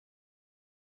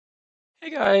Hey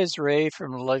guys, Ray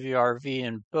from Love You RV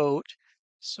and Boat.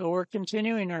 So we're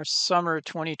continuing our summer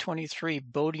 2023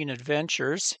 boating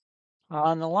adventures.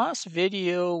 On the last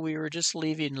video, we were just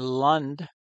leaving Lund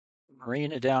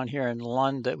Marina down here in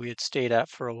Lund that we had stayed at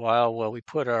for a while we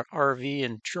put our RV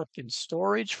and truck in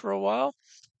storage for a while.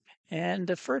 And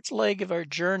the first leg of our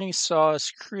journey saw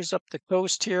us cruise up the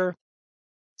coast here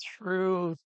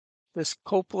through this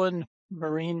Copeland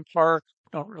Marine Park.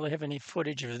 Don't really have any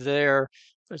footage of there,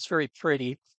 but it's very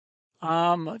pretty.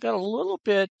 I got a little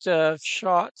bit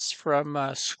shots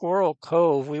from Squirrel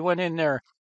Cove. We went in there.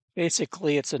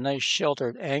 Basically, it's a nice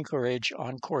sheltered anchorage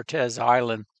on Cortes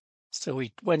Island. So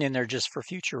we went in there just for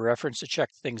future reference to check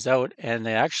things out. And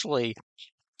they actually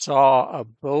saw a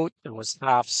boat that was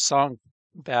half sunk.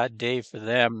 Bad day for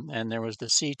them. And there was the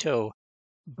sea tow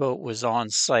boat was on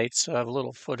site. So I have a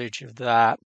little footage of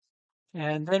that.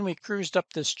 And then we cruised up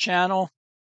this channel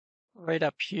right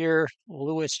up here,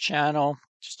 Lewis Channel.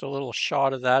 Just a little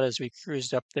shot of that as we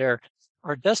cruised up there.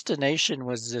 Our destination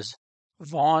was this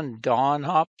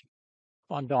Vonop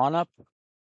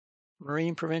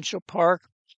Marine Provincial Park.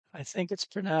 I think it's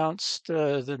pronounced,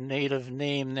 the native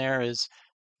name there is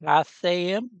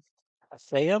Hathayim.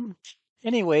 Hathayim.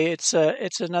 Anyway, it's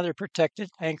another protected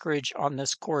anchorage on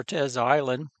this Cortes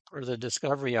Island, or the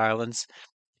Discovery Islands.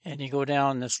 And you go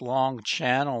down this long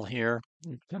channel here,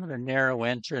 kind of a narrow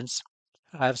entrance.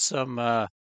 I have some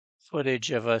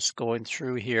footage of us going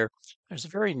through here. There's a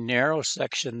very narrow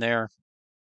section there,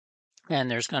 and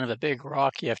there's kind of a big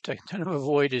rock you have to kind of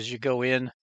avoid as you go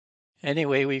in.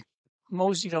 Anyway, we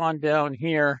moseyed on down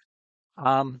here.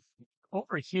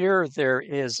 Over here, there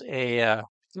is a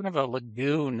kind of a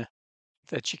lagoon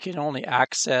that you can only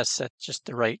access at just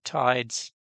the right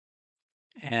tides.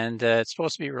 And it's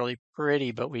supposed to be really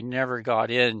pretty, but we never got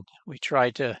in. We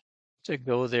tried to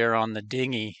go there on the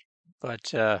dinghy,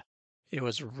 but it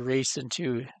was racing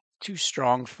too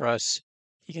strong for us.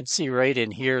 You can see right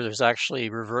in here, there's actually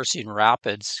reversing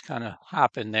rapids kind of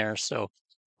happen there. So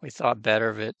we thought better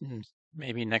of it, and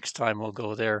maybe next time we'll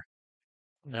go there.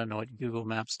 I don't know what Google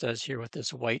Maps does here with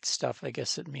this white stuff. I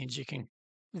guess it means you can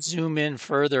zoom in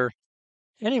further.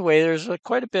 Anyway, there's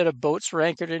quite a bit of boats were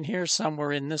anchored in here. Some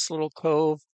were in this little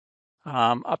cove.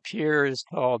 Up here is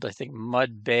called, I think,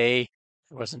 Mud Bay.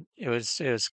 It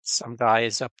was some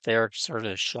guys up there, sort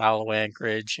of shallow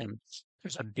anchorage, and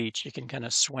there's a beach you can kind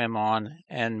of swim on.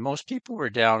 And most people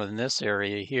were down in this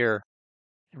area here.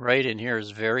 Right in here is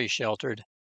very sheltered.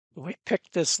 We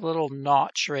picked this little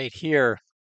notch right here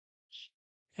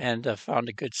and found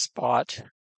a good spot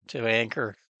to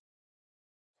anchor.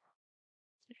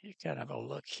 You kind of have a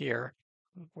look here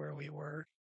of where we were.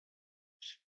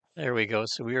 There we go.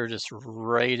 So we were just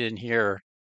right in here.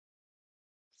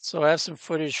 So I have some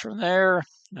footage from there.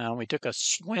 We took a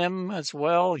swim as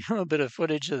well, a little bit of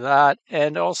footage of that.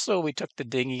 And also we took the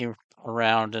dinghy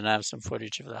around and I have some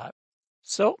footage of that.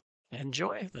 So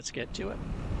enjoy. Let's get to it.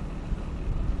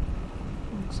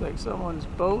 Looks like someone's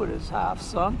boat is half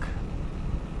sunk.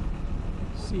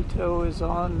 Sea tow is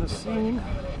on the scene.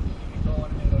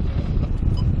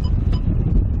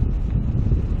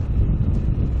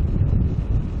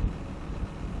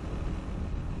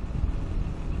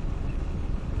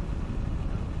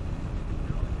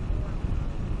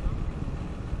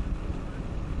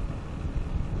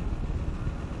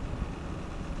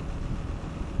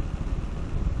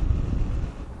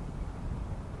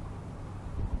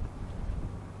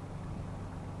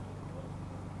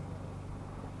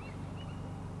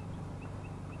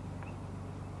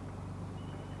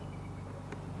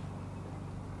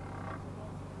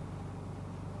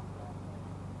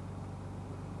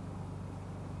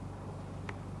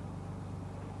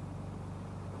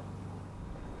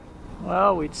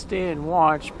 Well, we'd stay and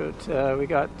watch, but we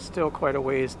got still quite a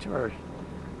ways to our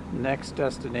next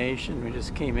destination. We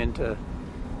just came into a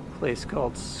place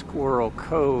called Squirrel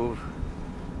Cove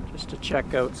just to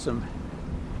check out some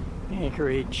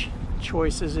anchorage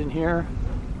choices in here.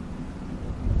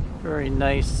 Very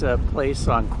nice place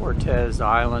on Cortes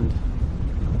Island.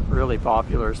 Really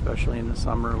popular, especially in the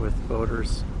summer with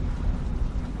boaters.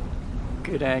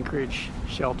 Good anchorage,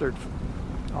 sheltered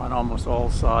on almost all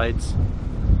sides.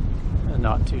 And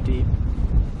not too deep.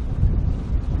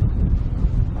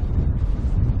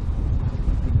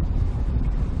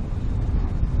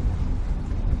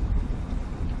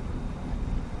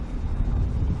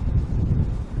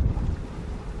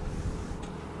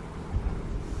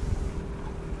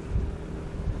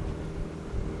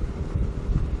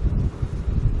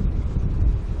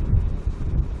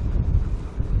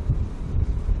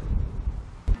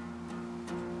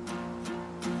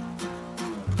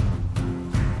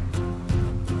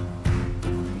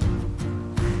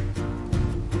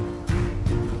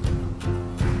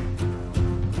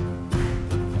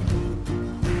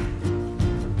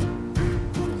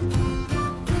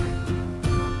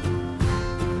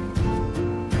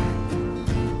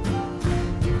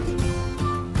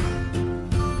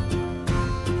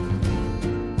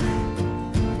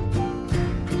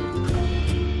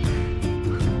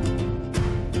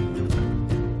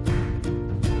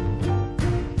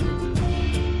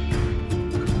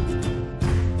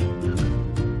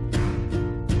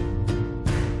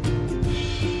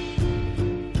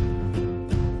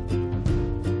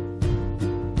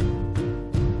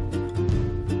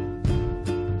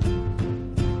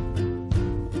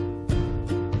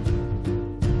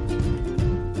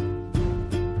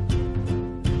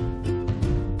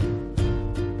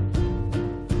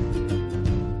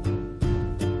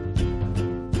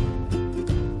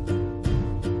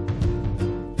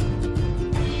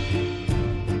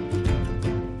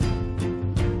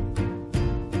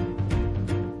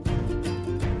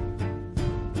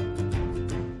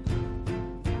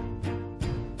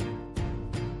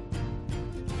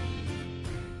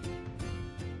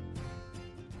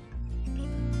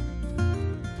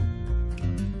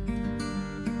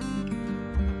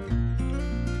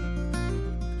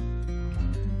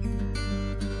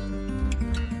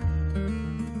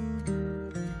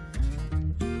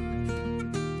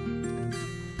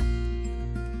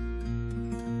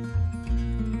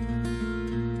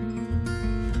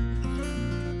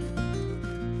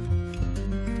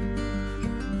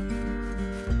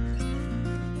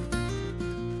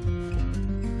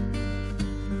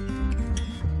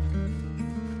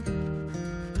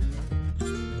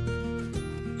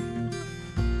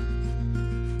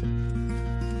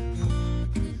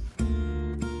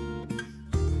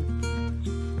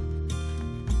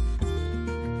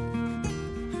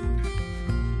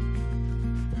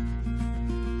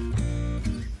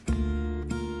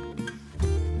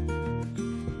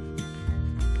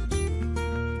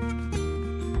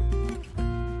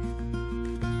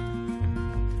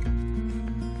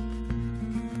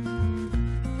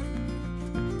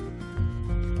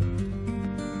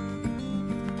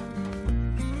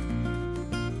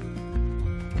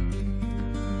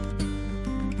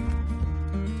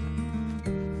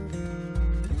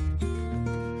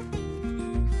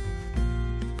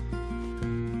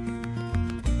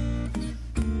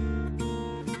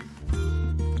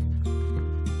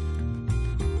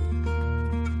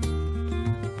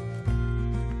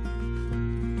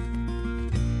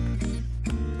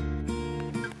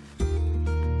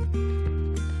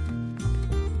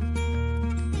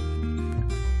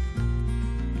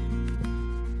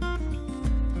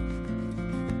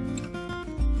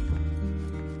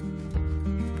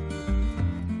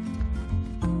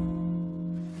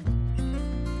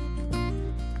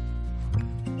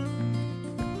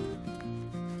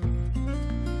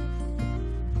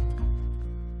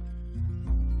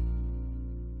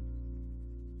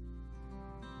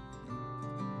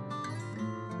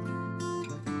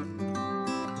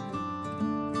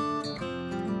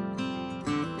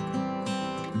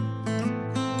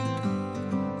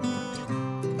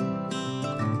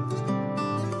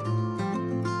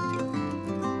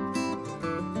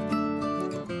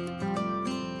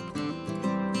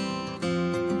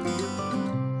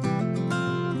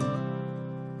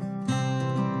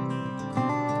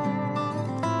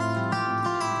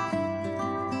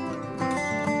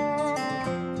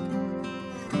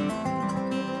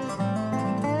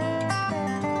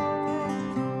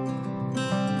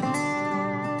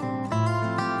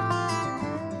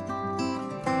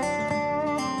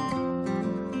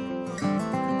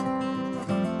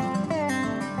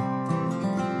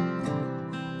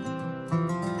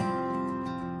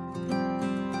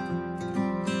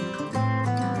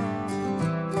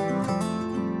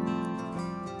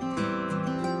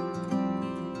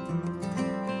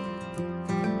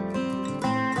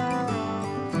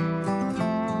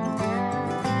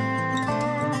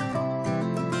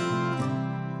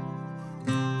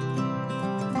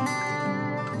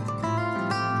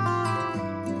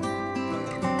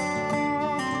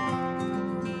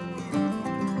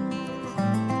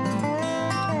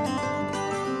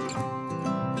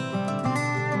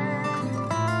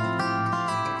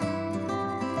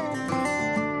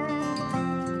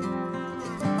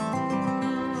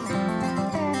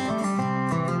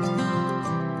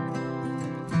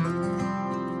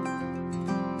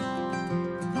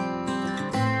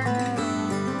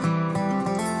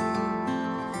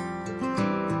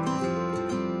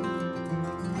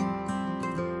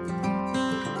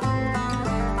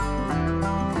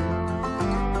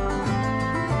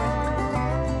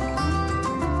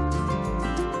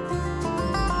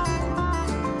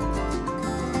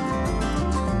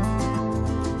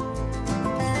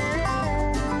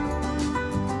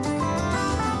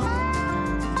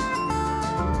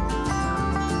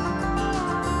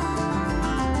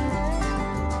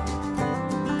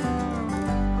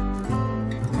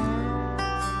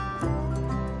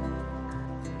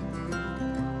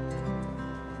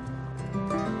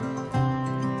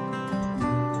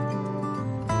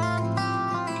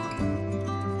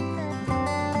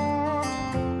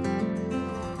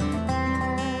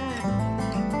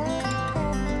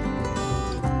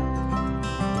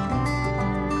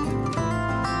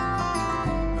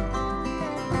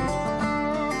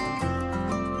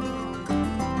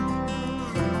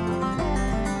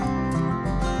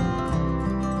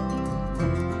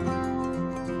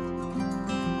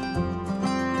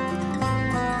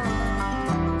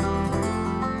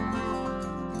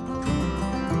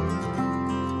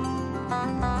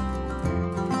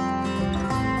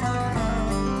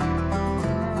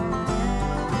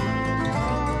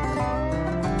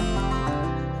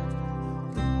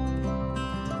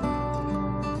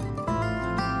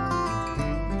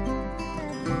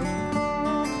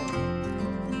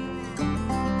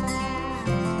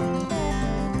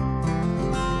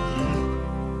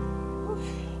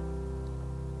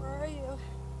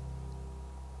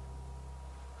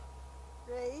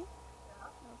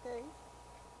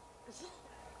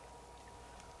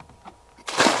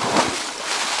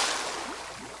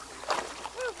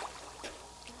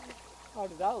 How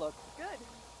did that look? Good.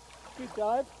 Good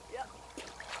dive? Yep.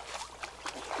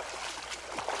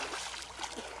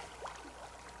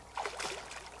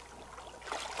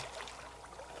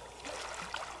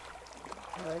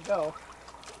 There I go.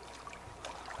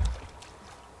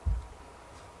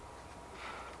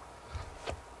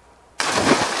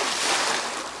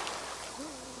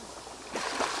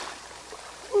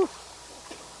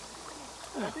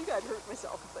 I think I'd hurt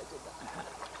myself if I did that.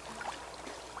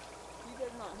 You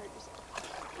better not hurt yourself.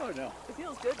 Oh no. It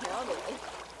feels good now though.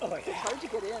 Oh yeah. It's hard to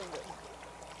get in, but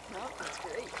no, it's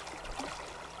great.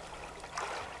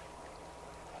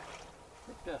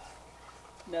 Like the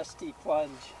nesty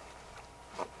plunge.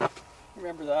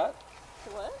 Remember that?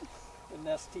 The what? The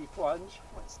nesty plunge,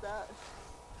 What's that?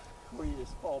 where you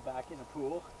just fall back in a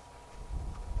pool.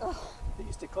 Ugh. They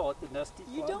used to call it the nesty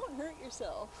plunge. You don't hurt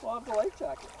yourself. Well, I have the life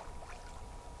jacket.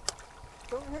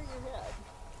 Don't hurt your head.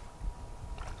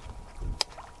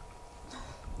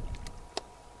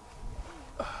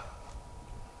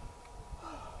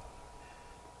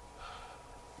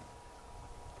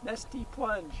 Nesty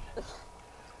plunge.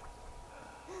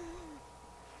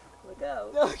 Look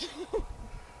out. Okay.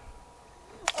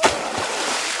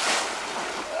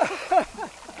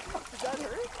 Does that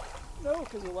hurt? No,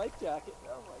 because of life jacket.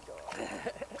 Oh my god.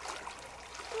 I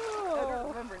Oh. don't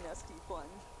remember nesty plunge.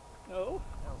 No?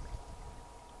 No.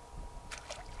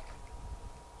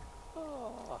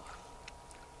 Oh.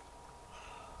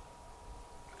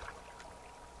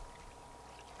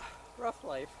 Rough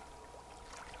life.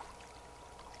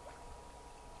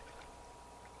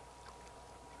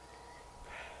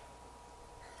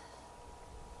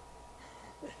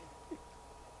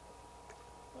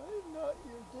 I'm not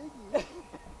your diggy.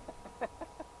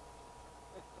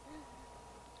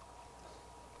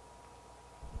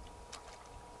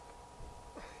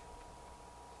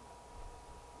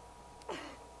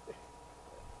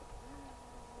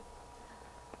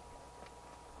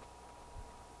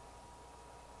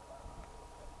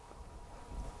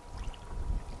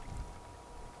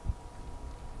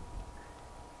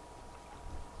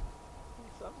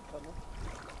 Something coming.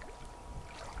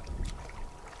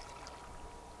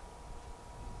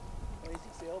 Lazy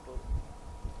sailboat.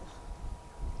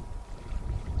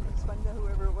 It's funny that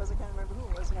whoever it was, I can't remember who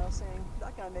it was now, saying,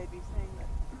 that guy may be saying that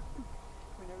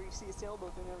whenever you see a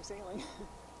sailboat, they're never sailing.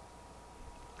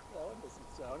 That one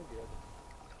doesn't sound good.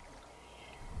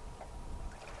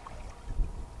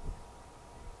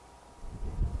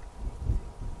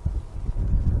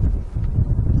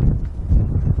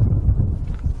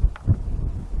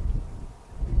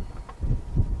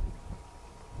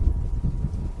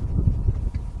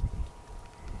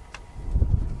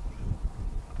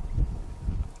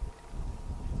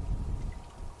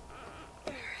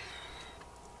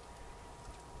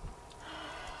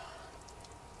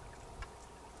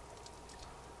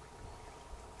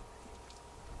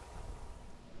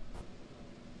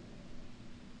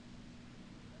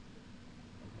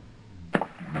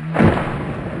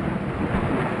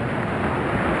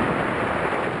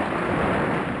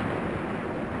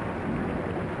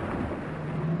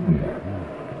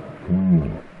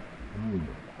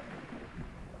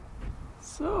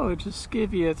 So just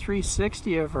give you a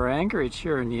 360 of our anchorage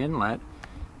here in the inlet.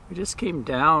 We just came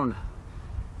down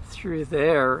through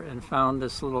there and found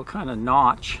this little kind of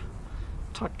notch.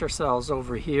 Tucked ourselves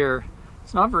over here.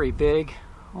 It's not very big,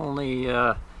 only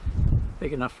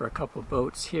big enough for a couple of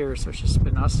boats here, so it's just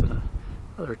been us and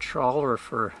another trawler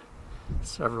for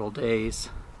several days.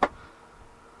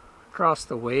 Across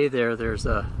the way there's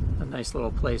a nice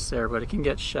little place there, but it can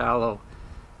get shallow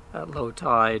at low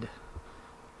tide.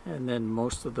 And then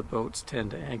most of the boats tend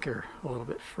to anchor a little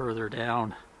bit further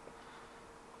down.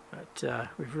 But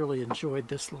we've really enjoyed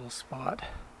this little spot.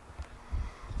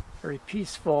 Very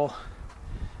peaceful.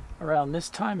 Around this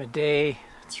time of day,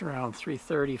 it's around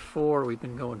 3:34, we've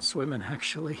been going swimming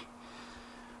actually.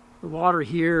 The water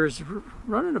here is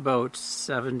running about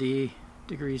 70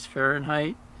 degrees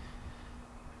Fahrenheit,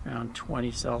 around 20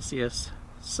 Celsius.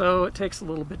 So it takes a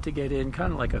little bit to get in,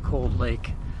 kind of like a cold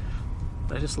lake.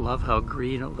 I just love how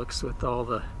green it looks with all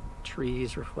the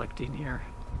trees reflecting here.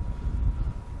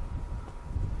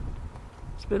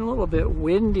 It's been a little bit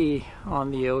windy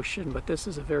on the ocean, but this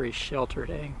is a very sheltered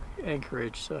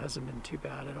anchorage, so it hasn't been too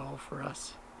bad at all for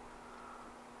us.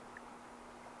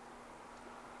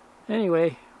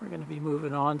 Anyway, we're going to be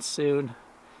moving on soon.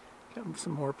 Got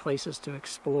some more places to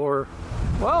explore.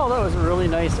 Well, that was a really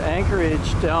nice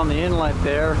anchorage down the inlet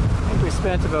there. I think we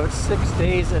spent about 6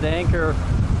 days at anchor.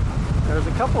 There was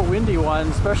a couple windy ones,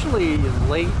 especially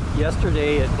late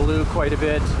yesterday. It blew quite a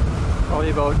bit. probably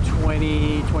about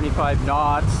 20-25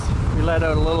 knots. We let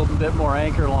out a little bit more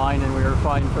anchor line and we were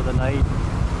fine for the night.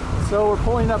 So we're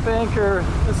pulling up anchor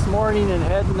this morning and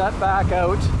heading that back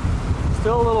out.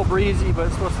 Still a little breezy, but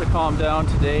it's supposed to calm down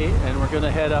today, and we're going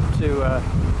to head up to a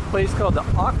place called the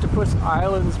Cortes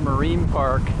Islands Marine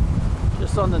Park,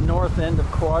 just on the north end of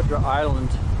Gorge Island.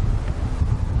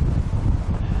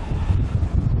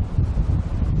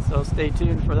 So stay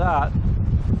tuned for that.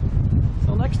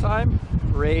 Till next time,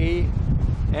 Ray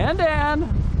and Dan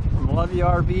from Love You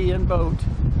RV and Boat.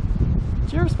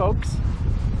 Cheers, folks.